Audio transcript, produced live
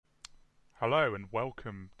Hello and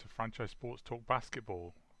welcome to Franchise Sports Talk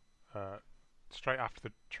Basketball. Uh, Straight after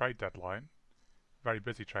the trade deadline, very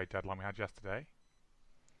busy trade deadline we had yesterday.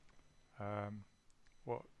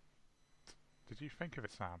 What did you think of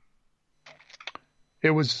it, Sam?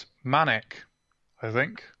 It was manic, I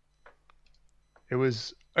think.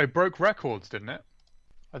 It broke records, didn't it?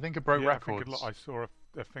 I think it broke Yeah, I think records. I saw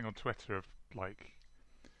a thing on Twitter of like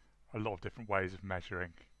a lot of different ways of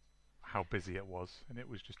measuring how busy it was, and it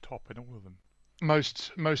was just topping all of them.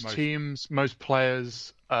 Most Most, teams, most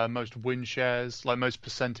players, most win shares, like most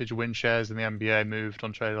percentage win shares in the NBA moved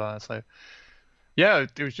on trade line. So yeah,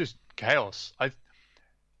 it was just chaos.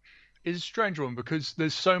 It's a strange one because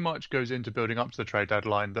there's so much goes into building up to the trade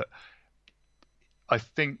deadline that I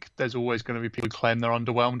think there's always going to be people who claim they're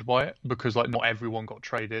underwhelmed by it because like not everyone got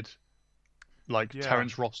traded. Like yeah,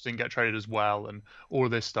 Terence Ross didn't get traded as well, and all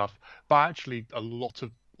of this stuff. But actually,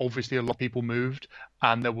 obviously a lot of people moved,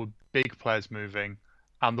 and there were big players moving,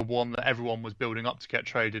 and the one that everyone was building up to get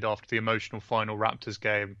traded after the emotional final Raptors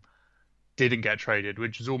game didn't get traded,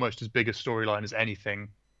 which is almost as big a storyline as anything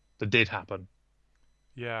that did happen.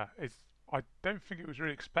 yeah. I don't think it was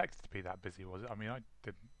really expected to be that busy, was it? I mean, I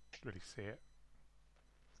didn't really see it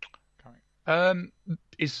coming. Um,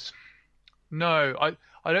 is no,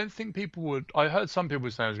 I don't think people would. I heard some people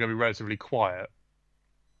saying it was going to be relatively quiet.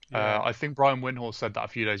 Yeah, I think Brian Windhorst said that a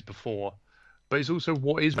few days before, but it's also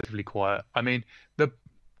what is relatively quiet. I mean, the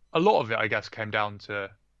a lot of it, I guess, came down to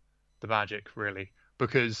the Magic, really,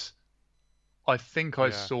 because I think I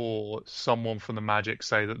yeah. saw someone from the Magic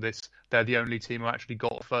say that they're the only team who actually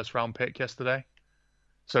got a first round pick yesterday.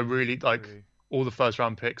 So really, like Really. all the first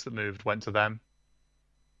round picks that moved went to them.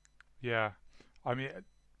 Yeah, I mean,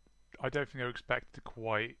 I don't think they were expected to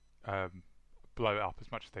quite blow it up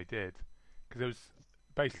as much as they did, because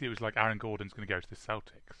it was like Aaron Gordon's going to go to the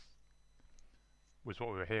Celtics, was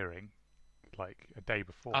what we were hearing, like a day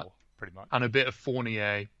Uh, before, pretty much. and a bit of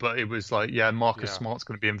Fournier, but it was like, yeah, Marcus Yeah, Smart's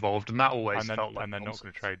going to be involved, and that always and then felt like and they're not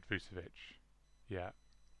going to nonsense. trade Vucevic. Yeah,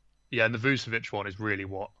 Yeah, and the Vucevic one is really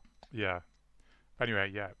what. yeah.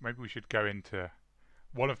 Anyway, yeah, maybe we should go into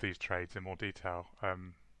one of these trades in more detail.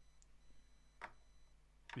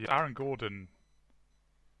 Yeah, Aaron Gordon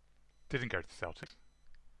didn't go to the Celtics.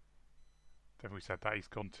 Then we said that he's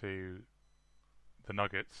gone to the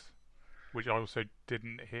Nuggets, which I also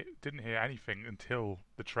didn't hear anything until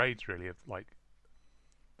the trades really of like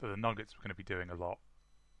that the Nuggets were going to be doing a lot,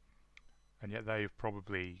 and yet they've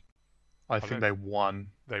probably I I think don't they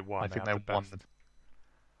won. they I won. They think had they the won. best.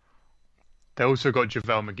 They also got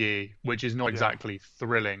JaVale McGee, which is not Yeah, exactly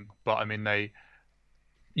thrilling, but I mean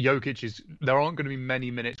Jokic is there aren't going to be many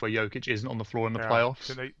minutes where Jokic isn't on the floor in the yeah. playoffs,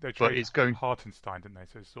 Then they but traded it's going Hartenstein, didn't they?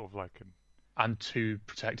 So it's sort of like an and two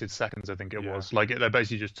protected seconds, I think it yeah, was. Like they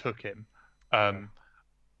basically just took him. yeah. Um,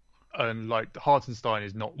 and like Hartenstein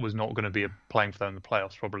was not going to be playing for them in the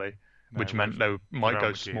playoffs probably, No, which whereas meant they might JaVale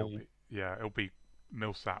go McGee will small be yeah, it'll be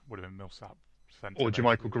Millsap would have been Millsap centre or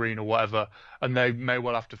Jermichael basically. Green or whatever, and they may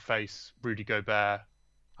well have to face Rudy Gobert,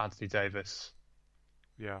 Anthony Davis,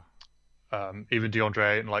 Yeah, even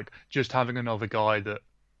DeAndre, and like just having another guy that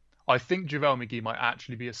I think JaVale McGee might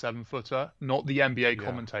actually be a 7 footer, not the NBA yeah,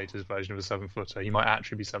 commentators' version of a 7 footer. He might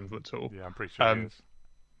actually be 7 foot tall. yeah. I'm pretty sure he Um, is.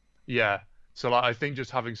 yeah. So like, I think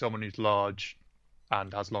just having someone who's large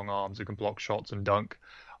and has long arms who can block shots and dunk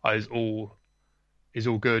is all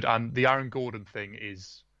good. And the Aaron Gordon thing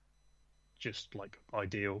is just like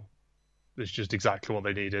ideal. It's just exactly what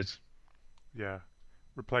they needed. Yeah,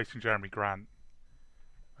 replacing Jeremy Grant.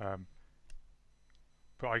 Um,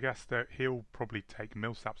 but I guess that he'll probably take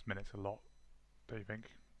Millsap's minutes a lot. Do you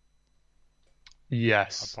think?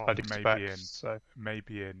 Yes, Apart I'd from expect so.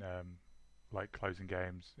 maybe in like closing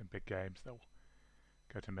games in big games, they'll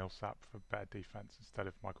go to Millsap for better defense instead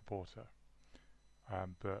of Michael Porter.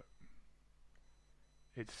 But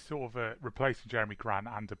it's sort of a replacing Jeremy Grant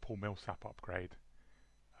and a Paul Millsap upgrade.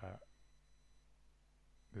 Uh,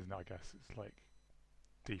 isn't it? I guess it's like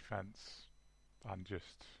defense and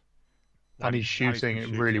just And and he's he's shooting been it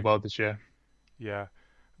really shooting. well this year. Yeah.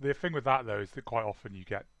 The thing with that though is that quite often you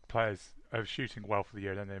get players shooting well for the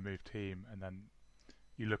year, then they move team, and then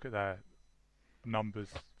you look at their numbers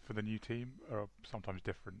for the new team are sometimes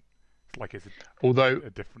different. It's like it's Although a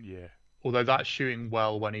different year. although that's shooting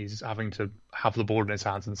well when he's having to have the ball in his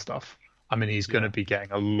hands and stuff. I mean, he's going to Yeah, be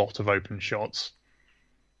getting a lot of open shots.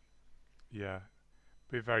 yeah.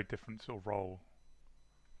 Be a very different sort of role.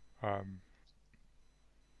 Um,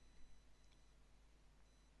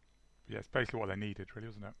 yeah, it's basically what they needed, really,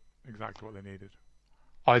 wasn't it? Exactly what they needed.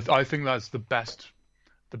 I think that's the best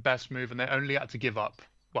move, and they only had to give up.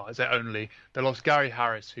 Well, I say only they lost Gary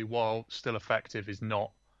Harris, who while still effective is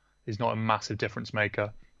not He's not a massive difference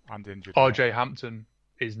maker. And injured. RJ Hampton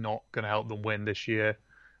is not going to help them win this year,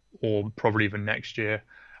 or probably even next year.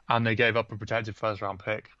 And they gave up a protected first-round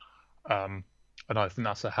pick, and I think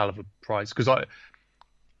that's a hell of a price. Because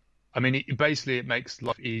I mean, it makes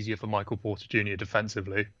life easier for Michael Porter Jr.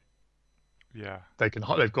 defensively. Yeah, they can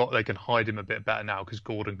hide him a bit better now because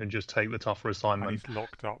Gordon can just take the tougher assignment. And he's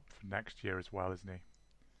locked up for next year as well, isn't he?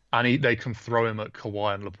 And they can throw him at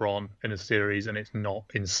Kawhi and LeBron in a series, and it's not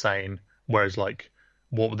insane. Whereas, like,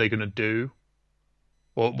 what were they going to do?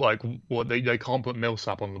 Or like, what they can't put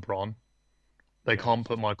Millsap on LeBron. They can't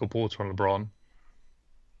put Michael Porter on LeBron.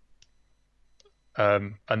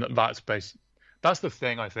 And that's the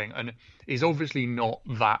thing, I think. And he's obviously not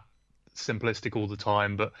that simplistic all the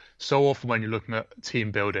time, but so often when you're looking at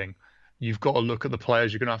team building, you've got to look at the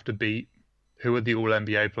players you're going to have to beat. Who are the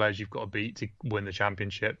All-NBA players you've got to beat to win the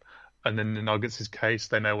championship? And in the Nuggets' case,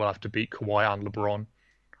 they may well have to beat Kawhi and LeBron.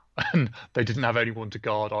 And they didn't have anyone to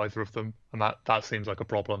guard either of them. And that seems like a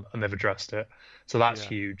problem, and they've addressed it. So that's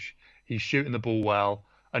huge. He's shooting the ball well,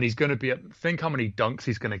 and he's going to be... Think how many dunks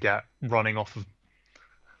he's going to get running off of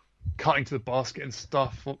cutting to the basket and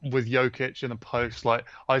stuff with Jokic in the post. Like,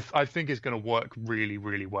 I think it's going to work really,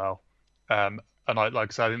 really well. And I think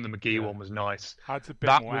the McGee one was nice. Adds a bit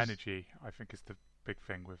more energy, I think, is the big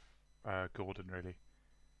thing with Gordon, really.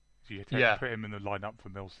 You put him in the lineup for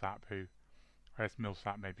Millsap, who I guess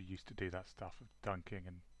Millsap maybe used to do that stuff of dunking,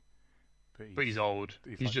 but he's old.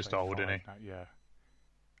 He's like just old, isn't he? Now, yeah.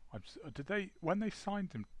 When they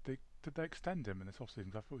signed him, did they extend him in this offseason?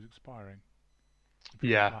 I thought it was expiring.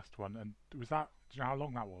 Yeah. The last one, and was that? Do you know how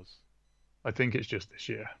long that was? I think it's just this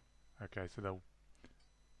year. Okay, so they'll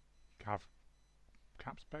have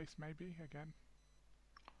cap space maybe again.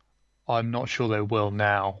 I'm not sure they will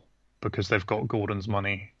now because they've got Gordon's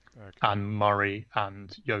money and Murray and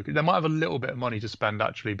Jokic. They might have a little bit of money to spend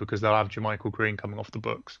actually because they'll have JaMychal Green coming off the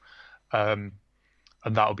books, and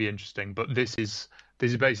that'll be interesting. But this is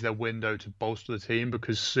basically their window to bolster the team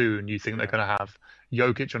because soon you think they're going to have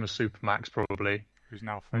Jokic on a supermax probably. Who's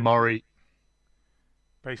now favourite. Murray.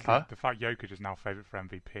 Basically, the fact Jokic is now favourite for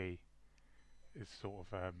MVP is sort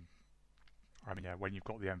of. When you've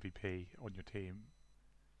got the MVP on your team,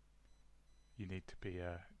 you need to be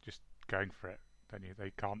just going for it, don't you?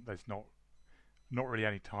 They can't. There's not really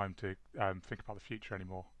any time to think about the future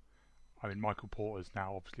anymore. I mean, Michael Porter's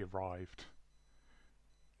now obviously arrived.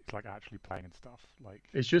 He's like actually playing and stuff. Like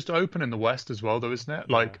it's just open in the West as well, though, isn't it?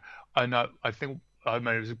 Like I know. I think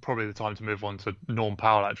maybe it was probably the time to move on to Norm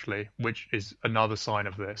Powell actually, which is another sign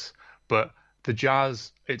of this, but. The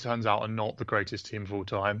Jazz, it turns out, are not the greatest team of all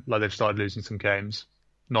time. Like, they've started losing some games.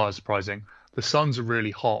 Not as surprising. The Suns are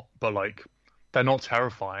really hot, but, like, they're not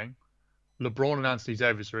terrifying. LeBron and Anthony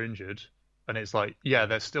Davis are injured. And it's like, yeah,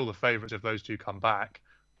 they're still the favourites if those two come back.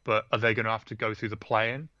 But are they going to have to go through the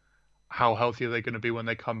play-in? How healthy are they going to be when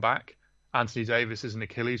they come back? Anthony Davis is an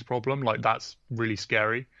Achilles problem. Like, that's really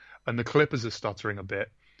scary. And the Clippers are stuttering a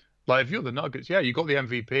bit. Like, if you're the Nuggets, you got the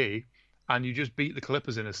MVP, and you just beat the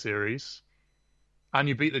Clippers in a series... And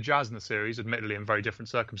you beat the Jazz in the series, admittedly in very different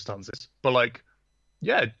circumstances. But, like,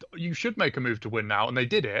 you should make a move to win now. And they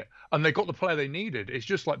did it. And they got the player they needed. It's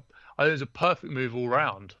just like, it was a perfect move all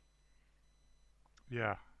round.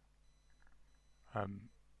 Yeah.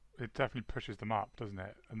 It definitely pushes them up, doesn't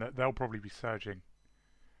it? And they'll probably be surging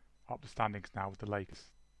up the standings now with the Lakers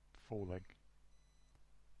falling.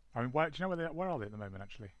 I mean, do you know where are they at the moment,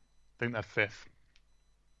 actually? I think they're fifth.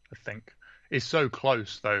 I think. It's so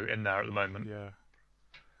close, though, in there at the moment. Yeah.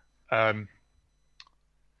 I mean,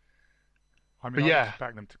 I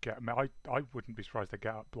expect them to get. I wouldn't be surprised they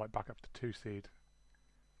get up back up to 2 seed,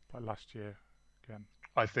 like last year again.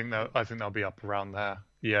 I think they'll be up around there.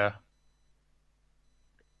 Yeah.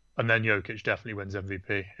 And then Jokic definitely wins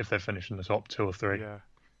MVP if they finish in the top 2 or 3. Yeah,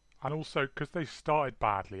 and also because they started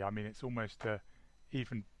badly. I mean, it's almost a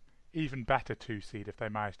even better 2 seed if they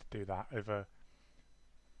manage to do that over,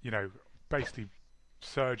 basically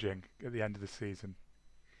surging at the end of the season.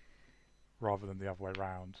 Rather than the other way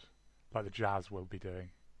around, like the Jazz will be doing,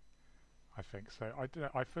 I think. So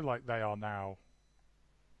I feel like they are now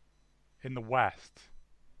in the West.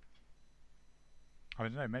 I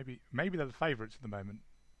don't know. Maybe they're the favourites at the moment.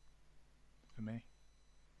 For me,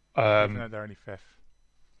 even though they're only 5th.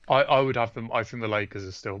 I would have them. I think the Lakers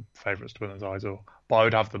are still favourites to win the title, but I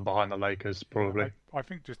would have them behind the Lakers probably. I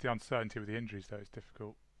think just the uncertainty with the injuries though is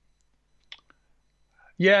difficult.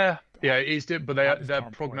 Yeah, it is. But their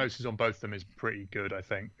prognosis on both of them is pretty good. I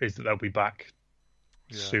think is that they'll be back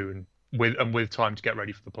soon with time to get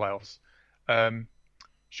ready for the playoffs.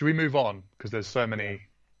 Should we move on because there's so many?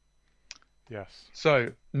 Yes.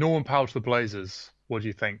 So Norman Powell to the Blazers. What do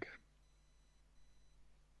you think?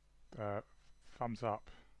 Thumbs up.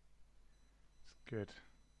 It's good.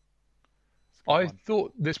 It's a good I one.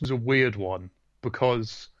 thought this was a weird one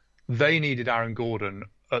because they needed Aaron Gordon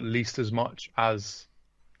at least as much as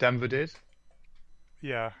Denver did.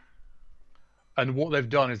 Yeah, And what they've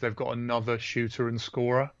done is they've got another shooter and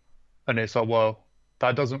scorer. And it's like, well,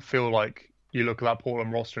 that doesn't feel like you look at that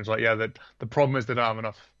Portland roster and it's like, yeah, the problem is they don't have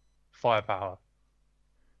enough firepower.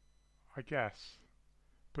 I guess.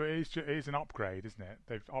 But it is an upgrade, isn't it?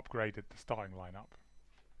 They've upgraded the starting lineup.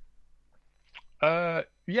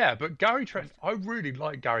 Yeah, but Gary Trent, I really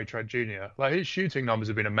like Gary Trent Jr. Like his shooting numbers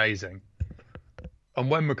have been amazing. And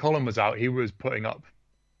when McCollum was out, he was putting up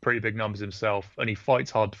pretty big numbers himself, and he fights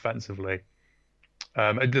hard defensively.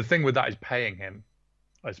 And the thing with that is paying him,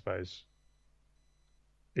 I suppose,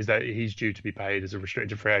 is that he's due to be paid as a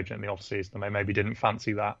restricted free agent in the offseason, and they maybe didn't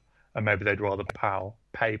fancy that, and maybe they'd rather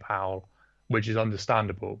pay Powell, which is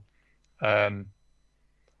understandable. But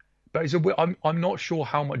I'm not sure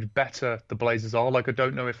how much better the Blazers are. Like, I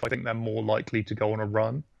don't know if I think they're more likely to go on a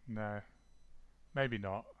run. No, maybe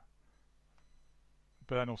not.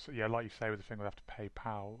 But then also, yeah, like you say, with the thing we'll have to pay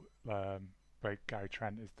Powell, Gary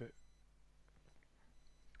Trent, is that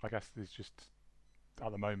I guess there's just,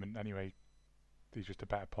 at the moment anyway, he's just a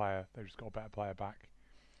better player. They've just got a better player back.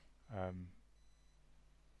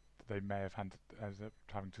 They may have ended up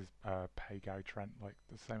having to pay Gary Trent like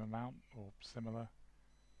the same amount or similar.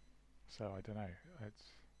 So I don't know.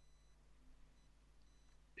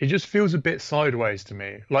 It just feels a bit sideways to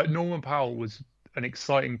me. Like Norman Powell was an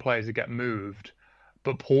exciting player to get moved,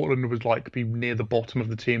 but Portland was like be near the bottom of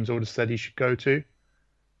the teams I would have said he should go to.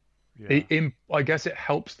 Yeah, I guess it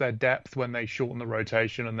helps their depth when they shorten the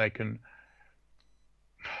rotation and they can.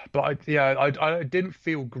 But I didn't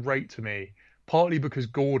feel great to me. Partly because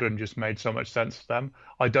Gordon just made so much sense to them.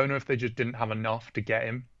 I don't know if they just didn't have enough to get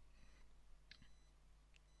him.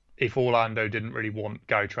 If Orlando didn't really want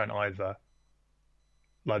Gary Trent either,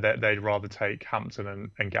 like they'd rather take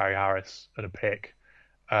Hampton and Gary Harris at a pick.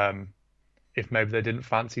 If maybe they didn't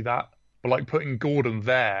fancy that, but like putting Gordon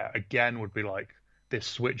there again would be like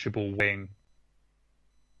this switchable wing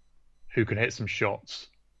who can hit some shots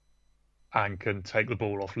and can take the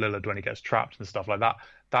ball off Lillard when he gets trapped and stuff like that.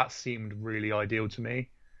 That seemed really ideal to me.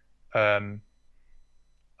 And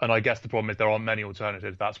I guess the problem is there aren't many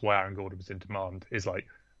alternatives. That's why Aaron Gordon was in demand. Is like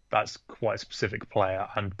that's quite a specific player,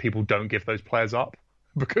 and people don't give those players up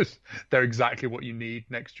because they're exactly what you need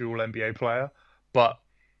next to your All NBA player. But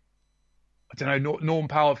I don't know, Norman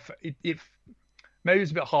Powell. It maybe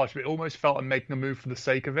it's a bit harsh, but it almost felt like making a move for the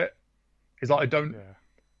sake of it. It's like I don't.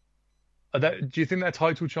 yeah. Do you think their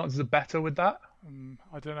title chances are better with that?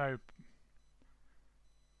 I don't know.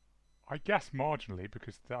 I guess marginally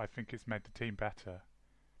because I think it's made the team better.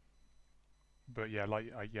 But yeah,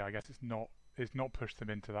 I guess it's not pushed them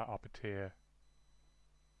into that upper tier.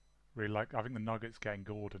 Really, like I think the Nuggets getting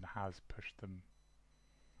Gordon has pushed them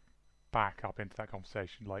back up into that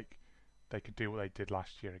conversation. Like they could do what they did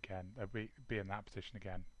last year again. They'll be in that position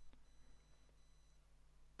again.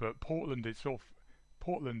 But Portland is sort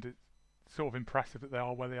of impressive that they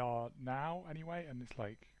are where they are now anyway, and it's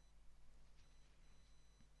like,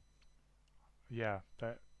 yeah,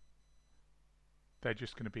 they're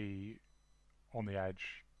just going to be on the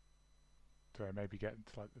edge to maybe get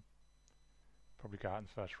into probably go out in the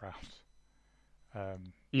first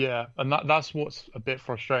round. Yeah, and that's what's a bit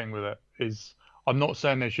frustrating with it is I'm not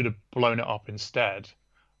saying they should have blown it up instead,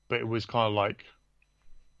 but it was kind of like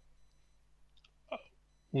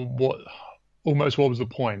what what was the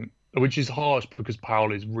point? Which is harsh because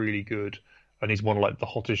Powell is really good and he's one of like the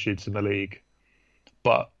hottest shooters in the league.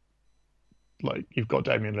 But like you've got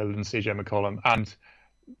Damian Lillard and CJ McCollum and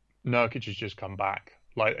Nurkic has just come back.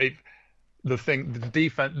 Like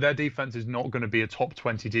their defense is not going to be a top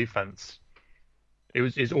 20 defense.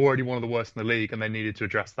 It's already one of the worst in the league, and they needed to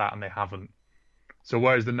address that, and they haven't. So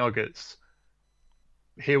whereas the Nuggets,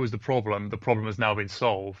 here was the problem. The problem has now been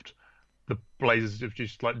solved. The Blazers have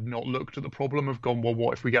just like not looked at the problem. Have gone, well,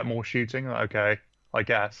 what if we get more shooting? Okay, I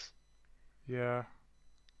guess. Yeah.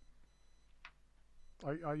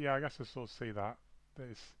 I guess I sort of see that.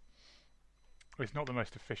 It's not the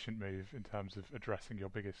most efficient move in terms of addressing your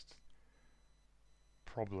biggest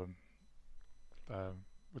problem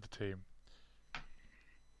with the team.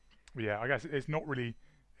 But yeah, I guess it's not really.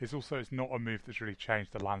 It's not a move that's really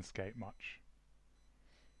changed the landscape much.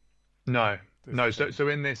 No. So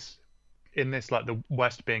in this like the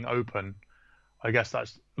West being open, I guess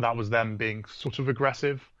that was them being sort of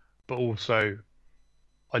aggressive, but also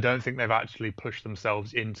I don't think they've actually pushed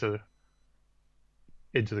themselves into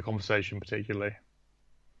the conversation particularly.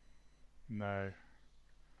 No.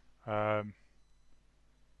 Um,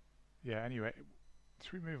 yeah. Anyway,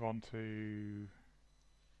 should we move on to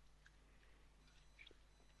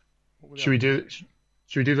what were the Should other we things? do?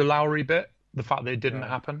 Should we do the Lowry bit? The fact that it didn't Yeah,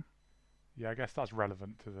 happen. yeah. I guess that's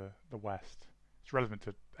relevant to the West. It's relevant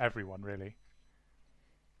to everyone really.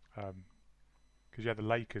 Because yeah, the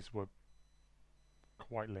Lakers were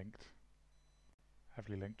quite linked,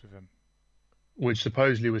 heavily linked with him. Which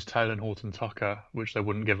supposedly was Taylor and Horton Tucker, which they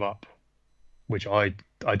wouldn't give up. Which I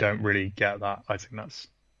don't really get that. I think that's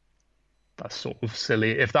sort of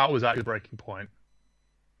silly. If that was actually the breaking point,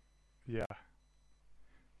 Yeah,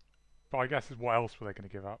 but I guess what else were they going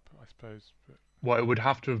to give up? I suppose. But well, it would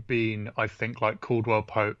have to have been, I think, like Caldwell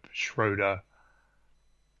Pope, Schroeder,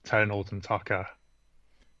 Taylor and Horton Tucker,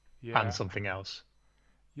 and yeah, something else.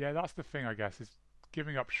 yeah. That's the thing. I guess is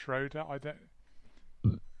giving up Schroeder. I don't.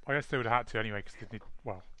 I guess they would have had to anyway because they need.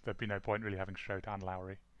 Well, there'd be no point really having Schroeder and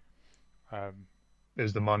Lowry.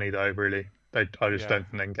 Is the money though, really? I just Yeah, don't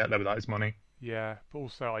think they can get there without his money. yeah. But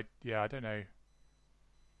also, I don't know.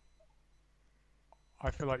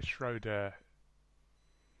 I feel like Schroeder,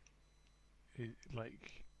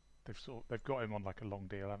 like they've got him on like a long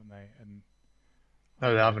deal, haven't they? And I No,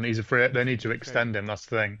 don't they know. haven't. He's a free. He They need seems to a fit. extend him. That's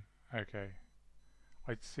the thing. Okay,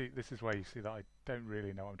 I see. This is where you see that I don't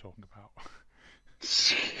really know what I'm talking about.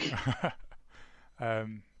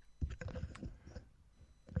 um,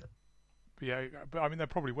 but yeah, but I mean, they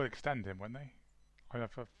probably will extend him, won't they? I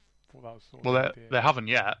thought that was sort of Well, the they idea. haven't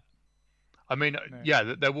yet. I mean, No. yeah,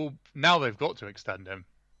 they will now. They've got to extend him.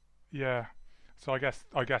 Yeah. So I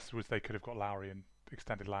guess was they could have got Lowry and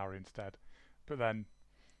extended Lowry instead, but then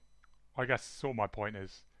I guess sort of my point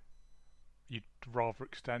is you'd rather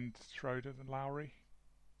extend Schroeder than Lowry.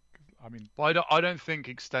 I mean, But I don't think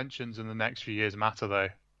extensions in the next few years matter though.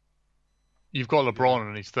 You've got yeah, LeBron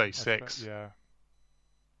and he's 36. yeah,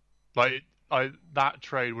 Like that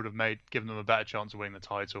trade would have given them a better chance of winning the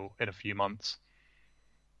title in a few months.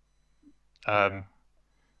 yeah. Um,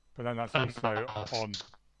 But then that's and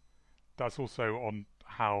also on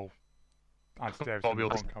how Anthony Davis and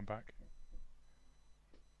LeBron come back.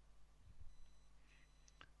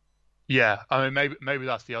 yeah, I mean maybe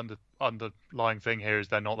that's the underlying thing here is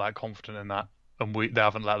they're not that confident in that, and they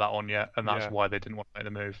haven't let that on yet, and that's Yeah, why they didn't want to make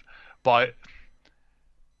the move. But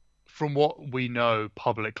from what we know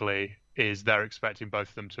publicly, is they're expecting both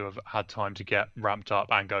of them to have had time to get ramped up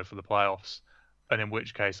and go for the playoffs, and in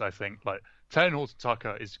which case I think like Taylor Horton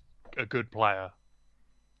Tucker is a good player.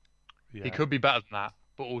 He yeah, could be better than that,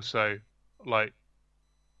 but also like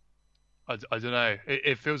I don't know.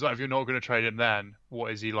 It feels like if you're not going to trade him, then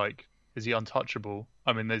what is he like? Is he untouchable?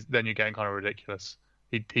 I mean, then you're getting kind of ridiculous.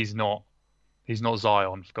 He's not. He's not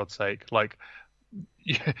Zion, for God's sake. Like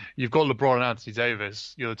you've got LeBron and Anthony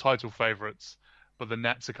Davis. You're the title favorites, but the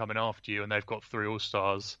Nets are coming after you, and they've got 3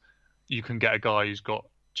 All-Stars. You can get a guy who's got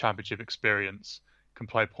championship experience, can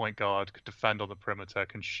play point guard, can defend on the perimeter,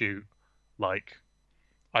 can shoot. Like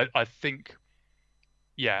I think,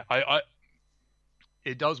 yeah,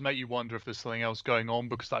 it does make you wonder if there's something else going on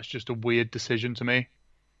because that's just a weird decision to me.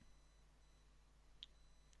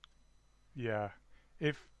 yeah.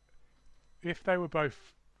 If they were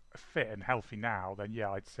both fit and healthy now, then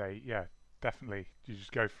yeah, I'd say yeah, definitely you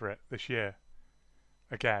just go for it this year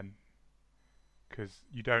again because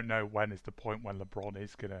you don't know when is the point when LeBron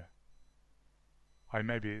is gonna.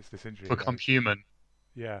 Maybe it's this injury Become again. human.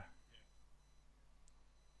 Yeah,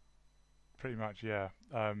 pretty much. Yeah.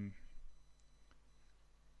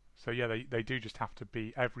 So yeah, they do just have to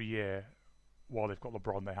be every year while they've got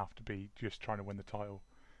LeBron. They have to be just trying to win the title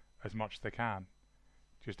as much as they can.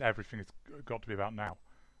 Just everything has got to be about now.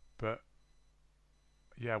 But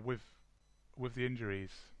yeah, with the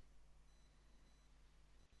injuries,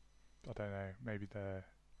 I don't know.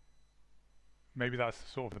 Maybe that's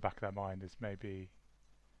sort of the back of their mind is maybe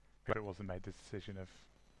it wasn't made the decision of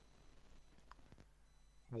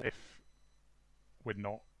what if we're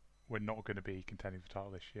not going to be contending for the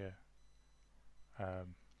title this year.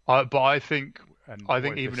 But And I what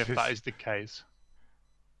think if even this if is that is the case,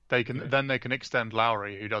 they can yeah, then they can extend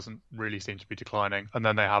Lowry, who doesn't really seem to be declining, and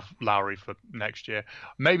then they have Lowry for next year.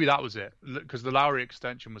 Maybe that was it, because the Lowry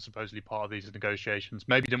extension was supposedly part of these negotiations.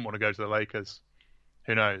 Maybe he didn't want to go to the Lakers.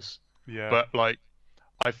 Who knows? yeah, But like,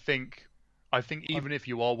 I think and, even if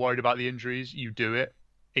you are worried about the injuries, you do it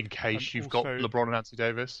in and case you've got also LeBron and Anthony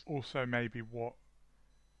Davis. maybe what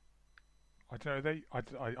I don't know. I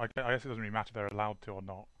guess it doesn't really matter if they're allowed to or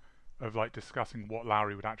not. Of like discussing what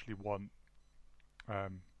Lowry would actually want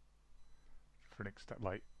um, for an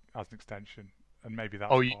like as an extension, and maybe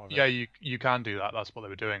that's Oh, part of it. yeah, you can do that. That's what they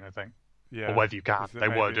were doing, I think. Or Yeah, whether you can, because they maybe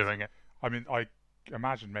were it's. doing it. I mean, I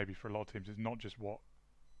imagine maybe for a lot of teams, it's not just what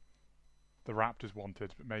the Raptors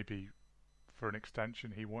wanted, but maybe for an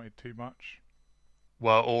extension he wanted too much.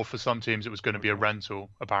 Well, or for some teams it was going to Or be a not. rental.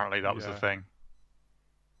 Apparently, that was the Yeah, thing.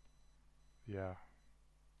 yeah,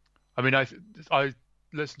 I mean, I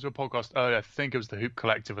listened to a podcast earlier. I think it was the Hoop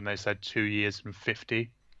Collective, and they said 2 years and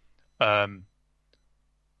 50. Um,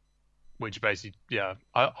 which basically, yeah,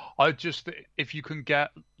 I just if you can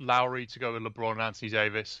get Lowry to go with LeBron and Anthony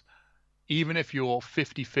Davis, even if you're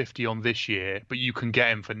 50-50 on this year, but you can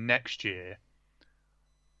get him for next year,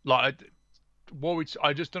 like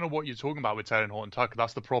I just don't know what you're talking about with Taylor Horton Tucker.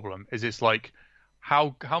 That's the problem. Is it's like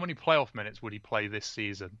how many playoff minutes would he play this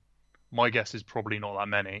season? My guess is probably not that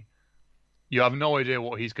many. You have no idea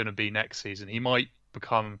what he's going to be next season. He might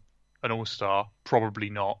become an all-star,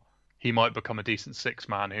 probably not. He might become a decent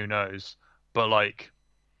six-man, who knows? But like,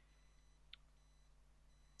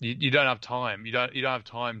 you don't have time. You don't have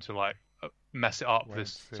time to like mess it up. wait and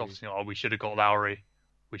This see. obviously, oh, we should have got Lowry.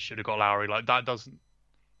 We should have got Lowry. Like that doesn't.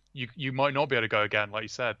 You might not be able to go again, like you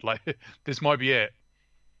said. Like this might be it,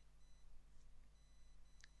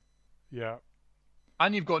 Yeah,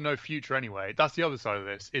 and you've got no future anyway. That's the other side of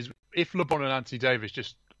this. Is if LeBron and Anthony Davis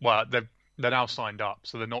just they're now signed up,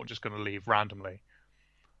 so they're not just going to leave randomly.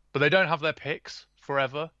 But they don't have their picks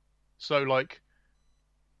forever. So like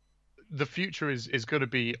the future is going to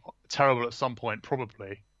be terrible at some point,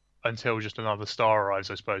 probably, until just another star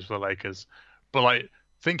arrives, I suppose, for the Lakers. But like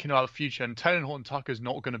thinking about the future, and Taylor Horton Tucker's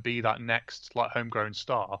not going to be that next like homegrown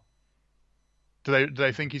star. Do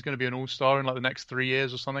they think he's going to be an all-star in like the next 3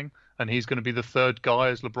 years or something? And he's going to be the third guy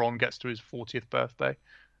as LeBron gets to his 40th birthday?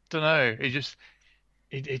 Don't know.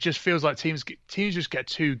 It just feels like teams just get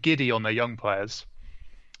too giddy on their young players.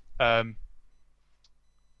 And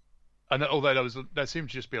although there seemed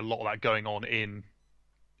to just be a lot of that going on in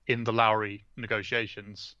the Lowry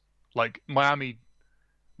negotiations, like Miami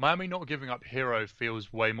not giving up Hero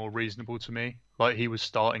feels way more reasonable to me. Like he was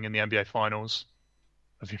starting in the NBA Finals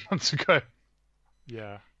a few months ago.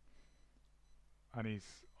 yeah, and he's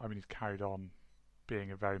carried on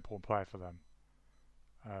being a very important player for them.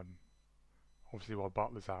 Obviously, while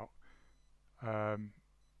Butler's out, and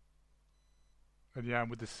yeah, and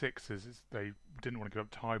with the Sixers, they didn't want to give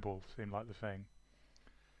up Tybal. Seemed like the thing.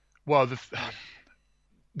 Well,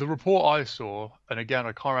 the report I saw, and again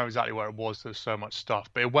I can't remember exactly where it was. There's so much stuff,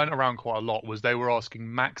 but it went around quite a lot. Was they were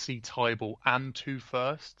asking Maxey, Tybal, and 2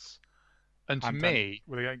 firsts, and to And me,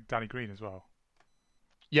 well, they got Danny Green as well.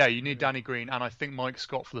 yeah, you need Danny Green, and I think Mike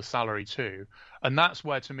Scott for the salary too. And that's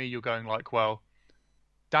where to me you're going like, well,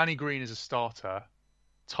 Danny Green is a starter.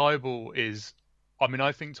 Tybal is, I mean,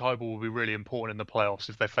 I think Tybal will be really important in the playoffs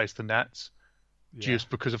if they face the Nets, Yeah, just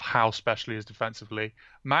because of how special he is defensively.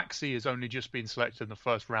 Maxey has only just been selected in the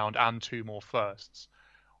first round and 2 more firsts.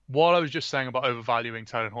 While I was just saying about overvaluing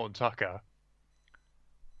Taylor Horton Tucker,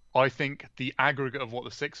 I think the aggregate of what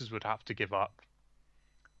the Sixers would have to give up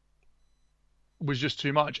was just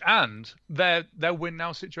too much, and their win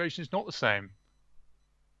now situation is not the same.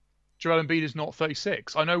 Joel Embiid is not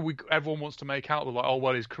 36. I know everyone wants to make out that like, oh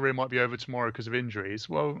well, his career might be over tomorrow because of injuries.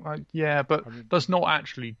 Well, yeah, but I mean, that's not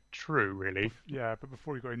actually true, really. yeah, but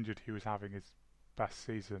before he got injured, he was having his best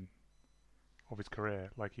season of his career.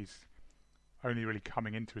 Like he's only really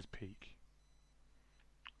coming into his peak.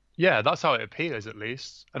 Yeah, that's how it appears, at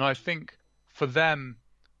least. And I think for them,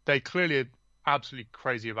 they clearly are absolutely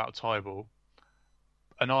crazy about Tybal,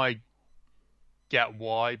 and I get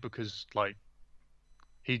why, because like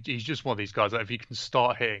he's just one of these guys that if he can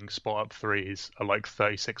start hitting spot up threes at like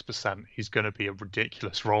 36%, he's going to be a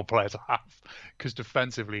ridiculous role player to have, because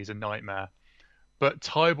defensively he's a nightmare. But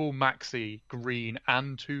Tybal, Maxey, Green,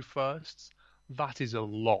 and 2 firsts, that is a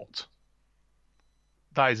lot.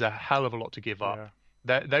 That is a hell of a lot to give up.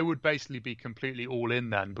 They would basically be completely all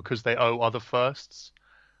in then, because they owe other firsts.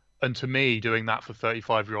 And to me, doing that for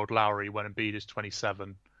 35-year-old Lowry when Embiid is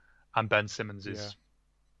 27 and Ben Simmons is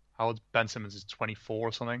how old? Ben Simmons is 24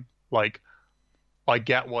 or something. Like, I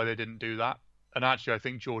get why they didn't do that. And actually, I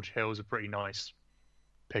think George Hill is a pretty nice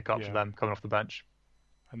pickup for them coming off the bench.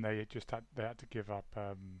 And they had to give up.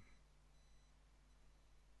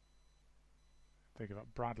 They give up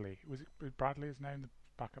Bradley. Was Bradley his name? The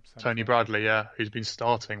backup center. Tony Bradley, yeah, who's been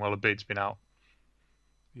starting while Embiid's been out.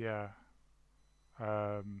 Yeah.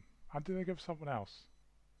 And did they give someone else?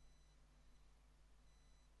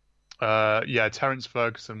 Yeah, Terence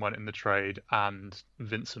Ferguson went in the trade, and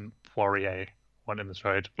Vincent Poirier went in the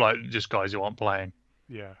trade. Like, just guys who aren't playing.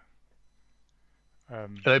 Yeah.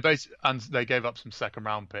 They gave up some second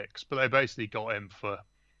round picks, but they basically got him for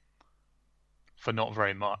not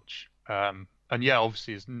very much. And yeah,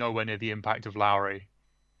 obviously, it's nowhere near the impact of Lowry.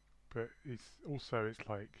 But it's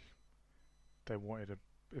like they wanted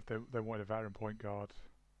if they wanted a veteran point guard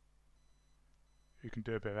who can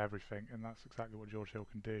do a bit of everything, and that's exactly what George Hill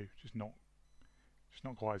can do. Just not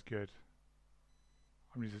quite as good.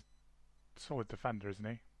 I mean, he's a solid defender, isn't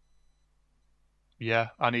he? Yeah,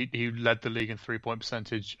 and he led the league in 3-point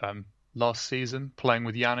percentage last season, playing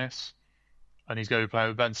with Giannis, and he's going to be playing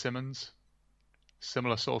with Ben Simmons.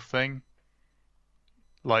 Similar sort of thing.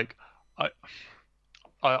 Like,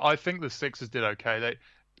 I think the Sixers did okay.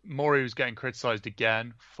 Morey was getting criticised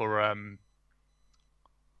again for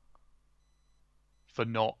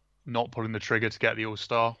not pulling the trigger to get the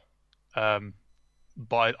All-Star.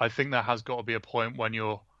 But I think there has got to be a point when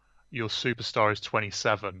your superstar is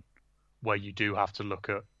 27, where you do have to look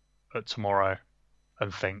at tomorrow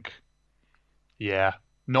and think, yeah,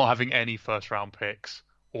 not having any first round picks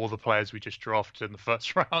or the players we just drafted in the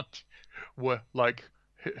first round, were like,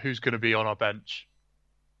 who's going to be on our bench?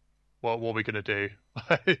 What are we going to do?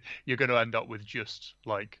 You're going to end up with just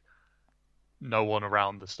like no one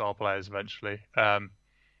around the star players eventually.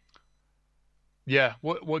 Yeah,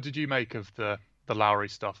 what did you make of the Lowry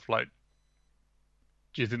stuff? Like,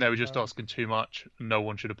 do you think they were just asking too much and no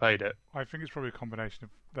one should have paid it? I think it's probably a combination of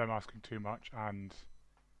them asking too much and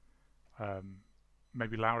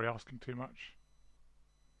maybe Lowry asking too much.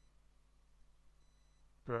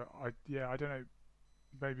 But I don't know.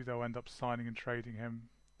 Maybe they'll end up signing and trading him.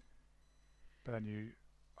 But then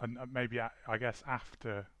maybe I guess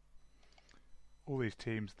after all these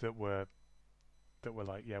teams that were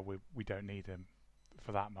like, yeah, we don't need him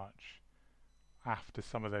for that much. After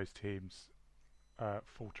some of those teams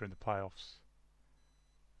falter in the playoffs,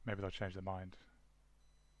 maybe they'll change their mind.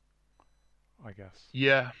 I guess.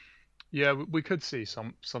 Yeah, we could see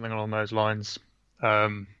something along those lines.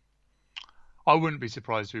 I wouldn't be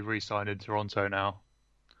surprised if we re-signed in Toronto now.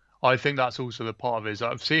 I think that's also the part of it. Is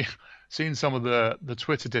I've seen some of the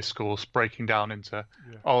Twitter discourse breaking down into,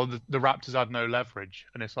 the Raptors had no leverage,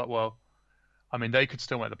 and it's like, well, I mean, they could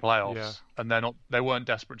still make the playoffs, and they weren't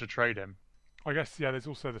desperate to trade him. I guess, there's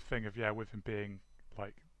also the thing of, with him being,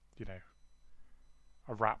 like,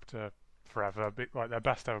 a Raptor forever, like their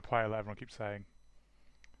best ever player, like everyone keeps saying,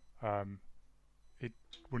 it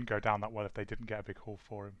wouldn't go down that well if they didn't get a big haul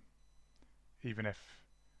for him. Even if,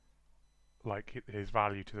 like, his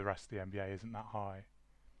value to the rest of the NBA isn't that high.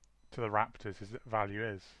 To the Raptors, his value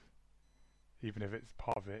is. Even if it's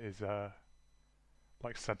part of it is,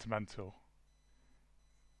 like, sentimental.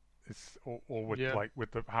 It's or with like with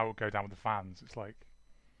how it would go down with the fans. It's like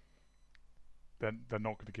they're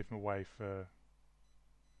not going to give him away for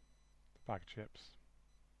the bag of chips.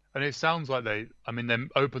 And it sounds like they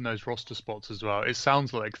opened those roster spots as well. It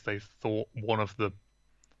sounds like they thought one of the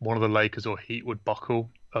Lakers or Heat would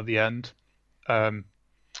buckle at the end. I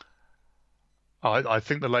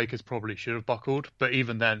think the Lakers probably should have buckled, but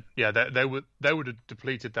even then, they would have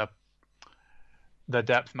depleted their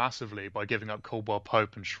depth massively by giving up Caldwell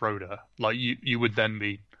Pope and Schroeder. Like they would then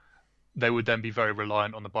be very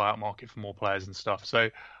reliant on the buyout market for more players and stuff. So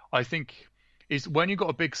I think when you've got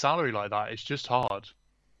a big salary like that, it's just hard.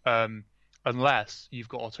 Unless you've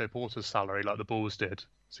got Otto Porter's salary like the Bulls did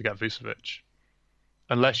to get Vucevic.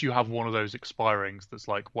 Unless you have one of those expirings that's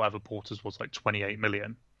like whatever Porter's was, like 28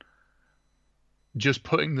 million. Just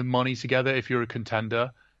putting the money together if you're a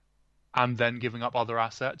contender and then giving up other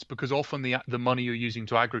assets, because often the money you're using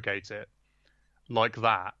to aggregate it like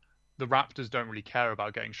that, the Raptors don't really care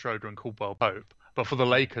about getting Schroeder and Caldwell Pope. But for the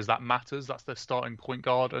Lakers, that matters. That's their starting point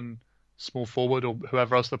guard and small forward or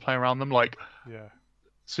whoever else they're playing around them.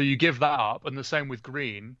 So you give that up, and the same with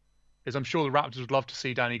Green. I'm sure the Raptors would love to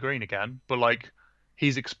see Danny Green again, but like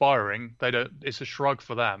he's expiring. It's a shrug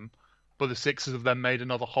for them. But the Sixers have then made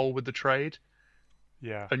another hole with the trade.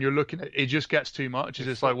 Yeah. And you're looking at it, just gets too much. It's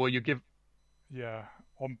just like, well, you give. Yeah,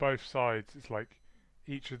 on both sides, it's like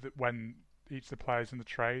each of the players in the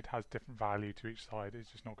trade has different value to each side. It's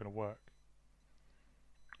just not going to work.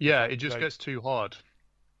 Yeah, it just gets too hard.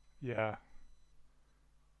 Yeah.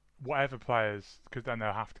 Whatever players, because then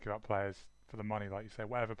they'll have to give up players for the money, like you say.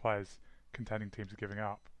 Whatever players contending teams are giving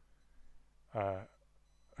up are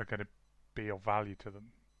going to be of value to them,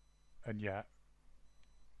 and yet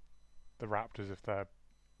the Raptors, if they're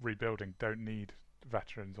rebuilding, don't need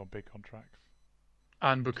veterans on big contracts.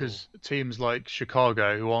 And because teams like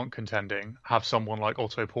Chicago, who aren't contending, have someone like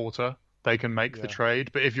Otto Porter, they can make the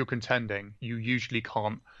trade. But if you're contending, you usually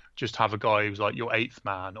can't just have a guy who's like your eighth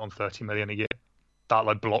man on 30 million a year. That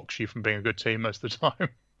like blocks you from being a good team most of the time.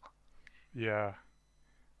 Yeah.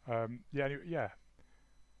 About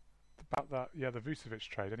that, the Vucevic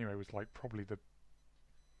trade anyway was like probably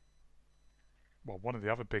one of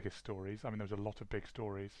the other biggest stories. I mean, there was a lot of big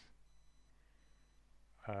stories.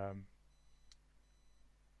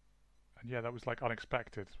 And yeah, that was like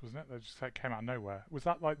unexpected, wasn't it? That just like came out of nowhere. Was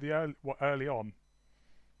that like the early on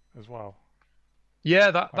as well? Yeah,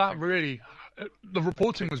 I that think really. The they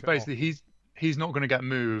reporting was kicked it off. basically he's not going to get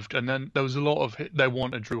moved, and then there was a lot of they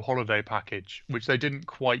want a Drew Holiday package, which they didn't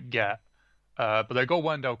quite get, but they got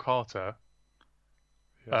Wendell Carter,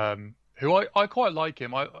 Yeah, who I quite like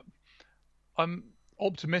him. I'm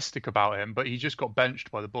optimistic about him, but he just got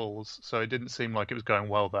benched by the Bulls, so it didn't seem like it was going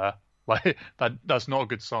well there. Like that's not a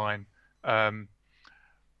good sign. Um,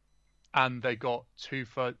 and they got two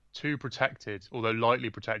protected, although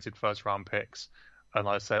lightly protected first round picks, and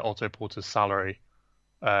like I say, Otto Porter's salary,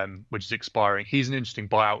 which is expiring. He's an interesting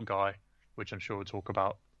buyout guy, which I'm sure we'll talk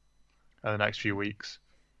about in the next few weeks.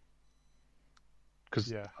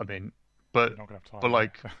 Because yeah. I mean, We're but not gonna have time. but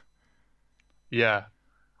like, yeah,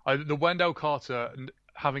 the Wendell Carter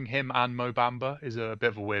having him and Mo Bamba is a bit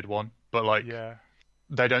of a weird one. But like, yeah.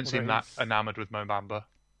 they don't Although seem that enamored with Mo Bamba.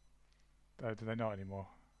 do they not anymore?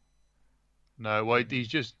 No, well, he's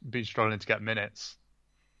just been struggling to get minutes.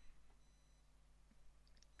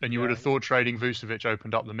 And you would Yeah, have thought trading Vucevic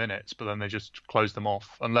opened up the minutes, but then they just closed them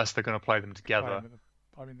off, unless they're going to play them together.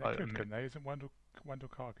 I mean, they could, couldn't they? Isn't Wendell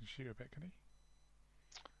Carter can shoot a bit, can he?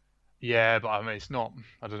 Yeah, but I mean, it's not.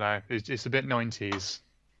 I don't know. It's a bit 90s.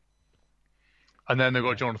 And then they've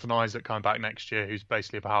got Yeah. Jonathan Isaac coming back next year, who's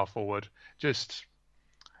basically a power forward. Just,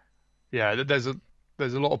 yeah, there's a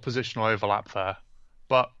lot of positional overlap there,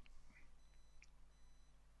 but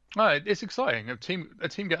no, it's exciting. A team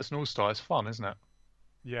gets an all-star. It's fun, isn't it?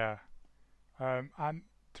 Yeah. And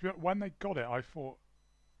to be honest, when they got it, I thought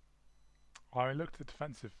I looked at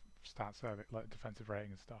defensive stats earlier, like defensive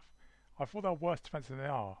rating and stuff. I thought they were worse defensive than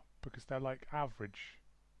they are because they're like average.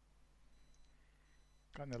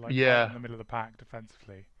 And they're like right in the middle of the pack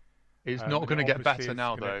defensively. It's not going to get better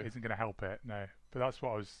now, though. Isn't going to help it, no. But that's what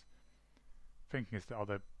I was thinking is that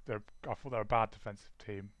I thought they're a bad defensive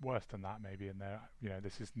team, worse than that maybe, and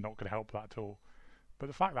this is not going to help that at all. But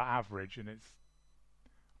the fact that average, and it's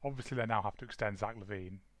obviously they now have to extend Zach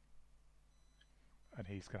LaVine, and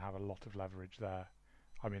he's going to have a lot of leverage there.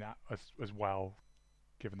 I mean, as well,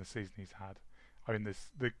 given the season he's had. I mean, the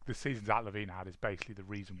season Zach LaVine had is basically the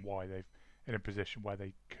reason why they've in a position where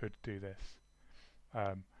they could do this.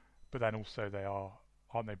 But then also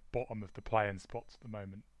aren't they bottom of the play-in spots at the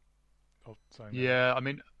moment? Yeah, I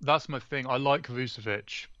mean that's my thing. I like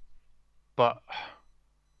Vucevic, but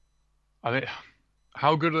I mean,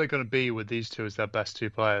 how good are they going to be with these two as their best two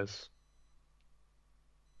players?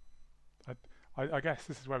 I guess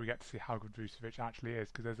this is where we get to see how good Vucevic actually is,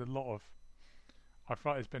 because there's a lot of I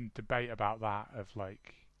feel like there's been debate about that of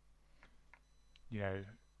like,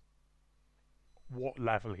 what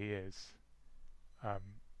level he is.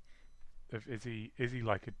 Is he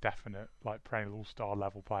like a definite like perennial all-star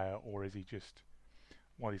level player, or is he just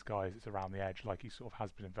one of these guys that's around the edge like he sort of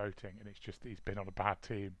has been in voting, and it's just that he's been on a bad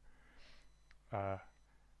team. And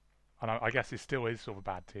I guess it still is sort of a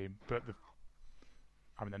bad team, but they're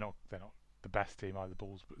not the best team either, the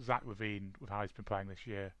Bulls. But Zach LaVine, with how he's been playing this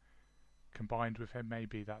year, combined with him,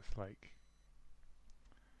 maybe that's like,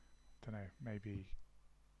 I don't know, maybe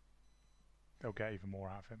they'll get even more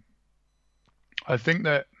out of him. I think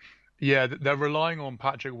that, yeah, they're relying on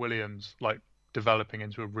Patrick Williams like developing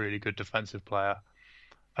into a really good defensive player,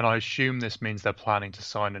 and I assume this means they're planning to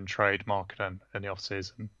sign and trade Markkanen in the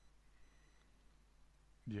offseason.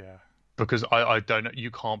 Yeah, because I don't know, you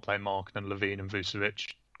can't play Markkanen, LaVine, and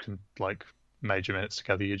Vucevic like major minutes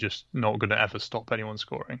together. You're just not going to ever stop anyone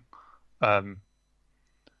scoring. They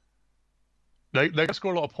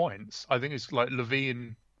score a lot of points. I think it's like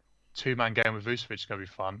LaVine 2-man game with Vucevic is going to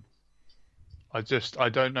be fun. I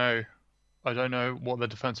don't know what the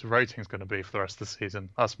defensive rating is going to be for the rest of the season.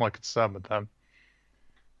 That's my concern with them.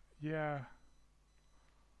 Yeah.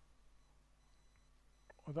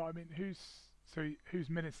 Although I mean, whose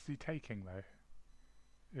minutes is he taking though?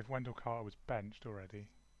 If Wendell Carter was benched already.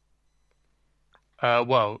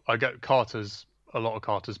 Well, I get a lot of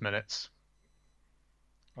Carter's minutes.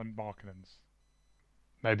 And Markkanen's.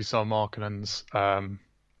 Maybe some Markkanen's. And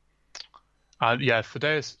yeah,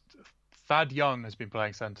 Thad Young has been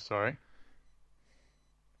playing centre, sorry.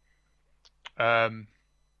 And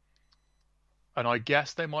I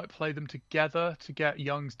guess they might play them together to get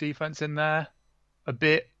Young's defense in there a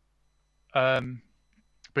bit. But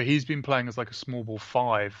he's been playing as like a small ball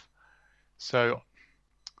 5. So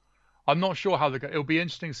I'm not sure how it'll be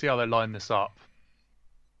interesting to see how they line this up.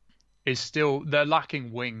 They're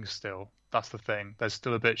lacking wings still. That's the thing. They're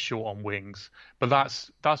still a bit short on wings. But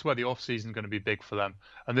that's where the off-season is going to be big for them.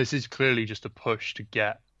 And this is clearly just a push to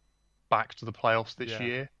get back to the playoffs this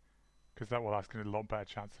year. Because that's going to be a lot better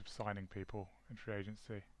chance of signing people in free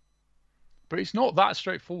agency. but it's not that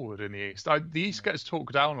straightforward in the East. The East gets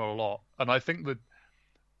talked down a lot, and I think that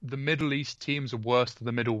the Middle East teams are worse than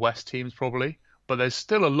the Middle West teams probably, but there's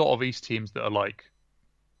still a lot of East teams that are like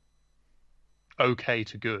okay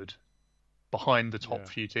to good behind the top Yeah.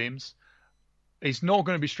 few teams. It's not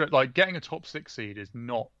going to be straight. Like getting a top 6 seed is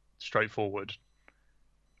not straightforward.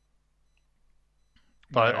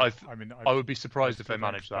 But No, I mean, I would be I surprised if still they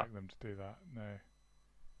don't manage that. expect them to do that.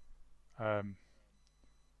 No.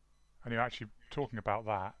 And you're actually talking about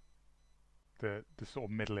that, the sort of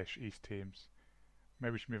middle-ish East teams.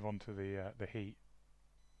 Maybe we should move on to the Heat.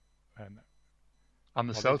 And And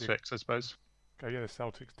the well, they did. Celtics, I suppose. Oh yeah, the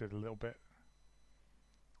Celtics did a little bit.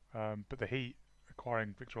 But the Heat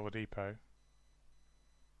acquiring Victor Oladipo,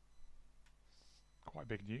 quite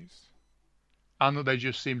big news. And that they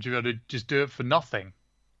just seem to be able to just do it for nothing.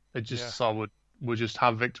 They just Yeah. decide we'll just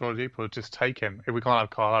have Victor Oladipo, just take him. If we can't have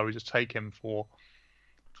Carlisle, we just take him for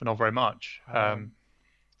not very much.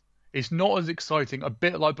 It's not as exciting, a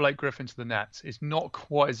bit like Blake Griffin to the Nets. It's not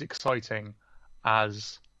quite as exciting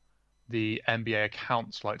as the NBA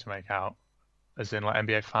accounts like to make out, as in like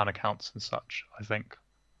NBA fan accounts and such, I think.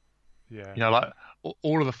 Yeah. You know, like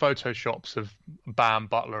all of the photoshops of Bam,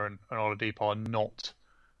 Butler, and Oladipo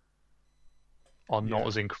are not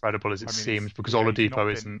as incredible as it seems because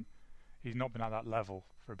Oladipo isn't. He's not been at that level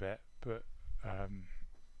for a bit, but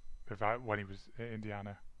when he was at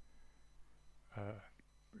Indiana, a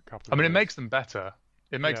couple I of mean, it years. makes them better.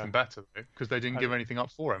 It makes Yeah. them better because they didn't give anything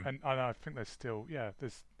up for him. And I think there's still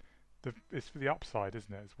it's for the upside,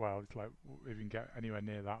 isn't it? As well, it's like if you can get anywhere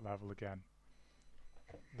near that level again,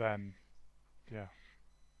 then yeah,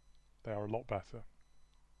 they are a lot better.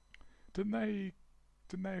 Didn't they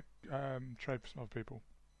trade for some other people?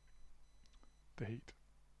 The Heat.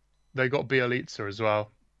 They got Bielitsa as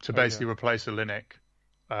well to basically replace Olynyk.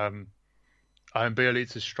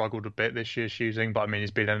 Bielitsa struggled a bit this year shooting, but I mean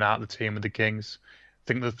he's been in and out of the team with the Kings. I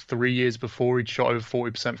think the 3 years before he'd shot over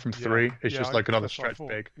 40% from three. It's just like another stretch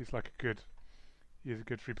big. He's like he's a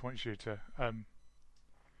good 3-point shooter. I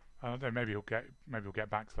don't know. Maybe he'll get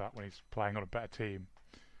back to that when he's playing on a better team,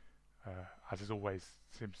 as is always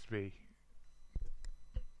seems to be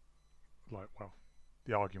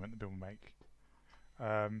the argument that people make.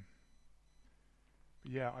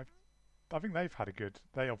 Yeah, I think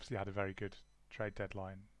they obviously had a very good trade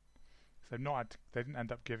deadline. So they didn't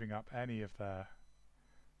end up giving up any of their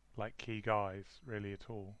key guys really at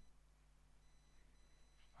all.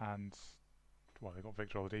 And well, they got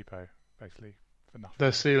Victor Oladipo basically for nothing.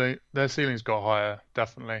 Their ceiling's got higher,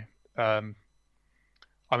 definitely. I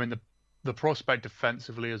mean the prospect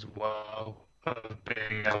defensively as well of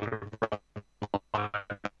being able to run.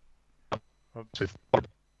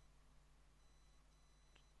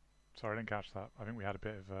 Sorry, I didn't catch that. I think we had a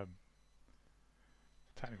bit of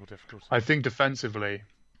technical difficulty. I think defensively,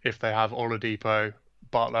 if they have Oladipo,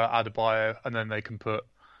 Butler, Adebayo, and then they can put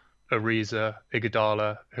Ariza,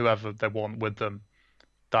 Iguodala, whoever they want with them,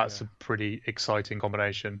 that's a pretty exciting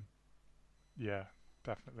combination. Yeah,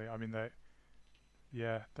 definitely. I mean, they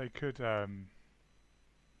could.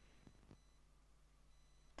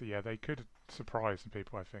 They could surprise some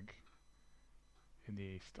people. I think in the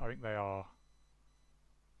East, I think they are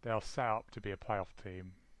set up to be a playoff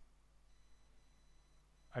team.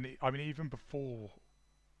 And I mean, even before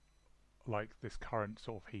this current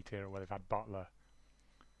sort of Heat era where they've had Butler,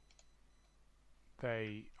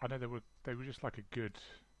 I know they were just like a good,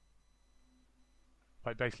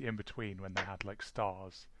 basically in between when they had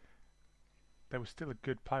stars. They were still a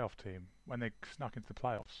good playoff team when they snuck into the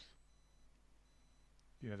playoffs.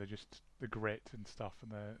 You know, they're just the grit and stuff,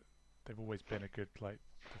 and they've always been a good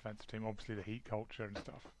defensive team. Obviously, the Heat culture and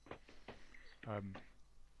stuff.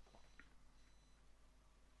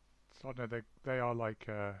 So I don't know, they are like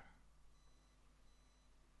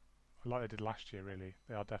they did last year. Really,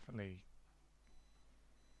 they are definitely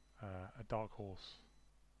a dark horse.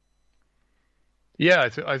 Yeah,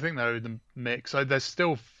 I think they're in the mix. They're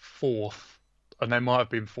still fourth, and they might have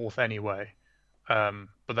been fourth anyway.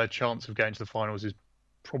 But their chance of getting to the finals is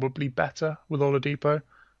probably better with Oladipo.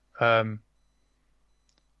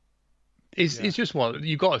 It's just one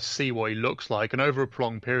you got to see what he looks like, and over a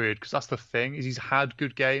prolonged period, because that's the thing is he's had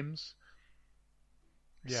good games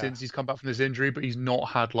since he's come back from this injury, but he's not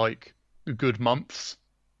had good months.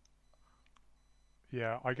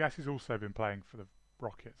 Yeah, I guess he's also been playing for the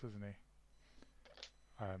Rockets, hasn't he?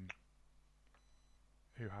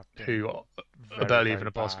 Who are barely even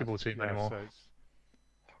a basketball team anymore. So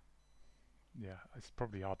it's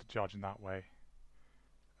probably hard to judge in that way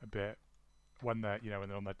a bit when they're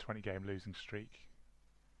on their 20-game losing streak.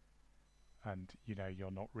 and you're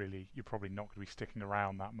probably not going to be sticking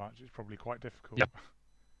around that much. It's probably quite difficult. Yep.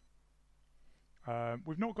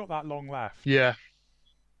 We've not got that long left Yeah.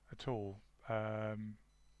 at all.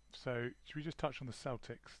 So should we just touch on the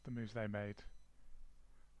Celtics, the moves they made?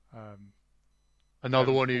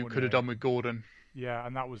 Another Evan one you could have Fournier. done with Gordon. Yeah,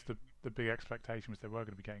 and that was the big expectation, was they were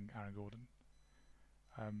going to be getting Aaron Gordon.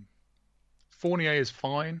 Fournier is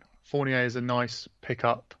fine. Fournier is a nice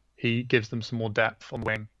pickup. He gives them some more depth on the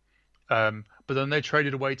wing. But then they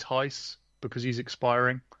traded away Tice because he's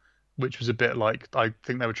expiring, which was a bit like, I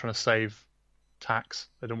think they were trying to save tax.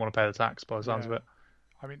 They didn't want to pay the tax by the sounds of Yeah. it.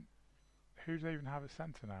 I mean, who do they even have at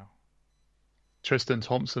centre now? Tristan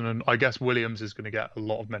Thompson, and I guess Williams is going to get a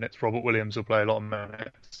lot of minutes. Robert Williams will play a lot of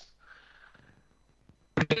minutes.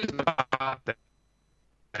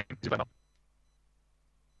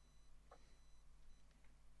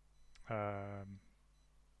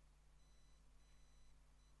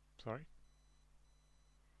 Sorry?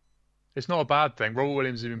 It's not a bad thing. Robert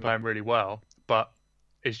Williams has been playing really well, but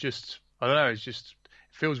it's just, I don't know, it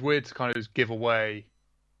feels weird to kind of just give away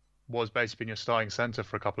what's basically been your starting centre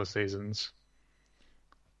for a couple of seasons.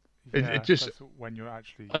 Yeah, It just, that's when you're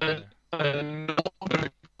actually...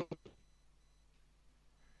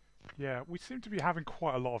 Yeah, we seem to be having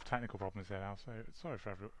quite a lot of technical problems here now, so sorry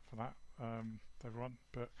for that, everyone.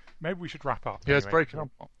 But maybe we should wrap up. Yeah, it's anyway, breaking up.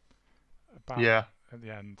 about Yeah. at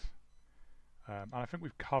the end. And I think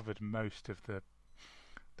we've covered most of the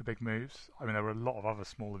big moves. I mean, there were a lot of other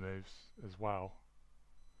smaller moves as well.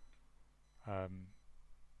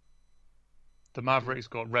 The Mavericks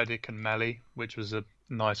got Redick and Melly, which was a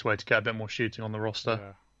nice way to get a bit more shooting on the roster.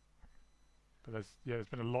 Yeah. But there's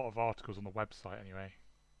been a lot of articles on the website anyway.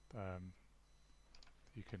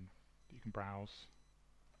 You can browse.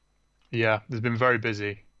 Yeah, they've been very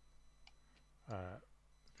busy.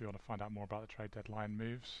 If you want to find out more about the trade deadline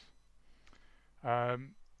moves. Other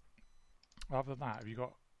than that, have you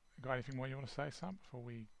got anything more you want to say, Sam, before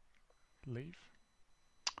we leave?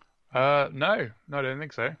 No, I don't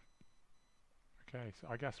think so. Okay, so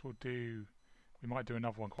I guess we might do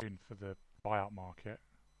another one quite soon for the buyout market,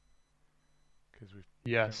 because we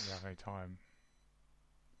don't really have any time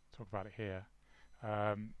to talk about it here.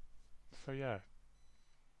 So yeah,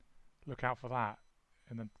 look out for that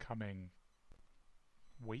in the coming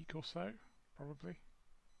week or so, probably.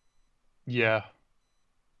 Yeah.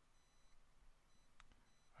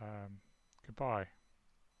 Goodbye.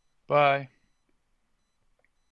 Bye.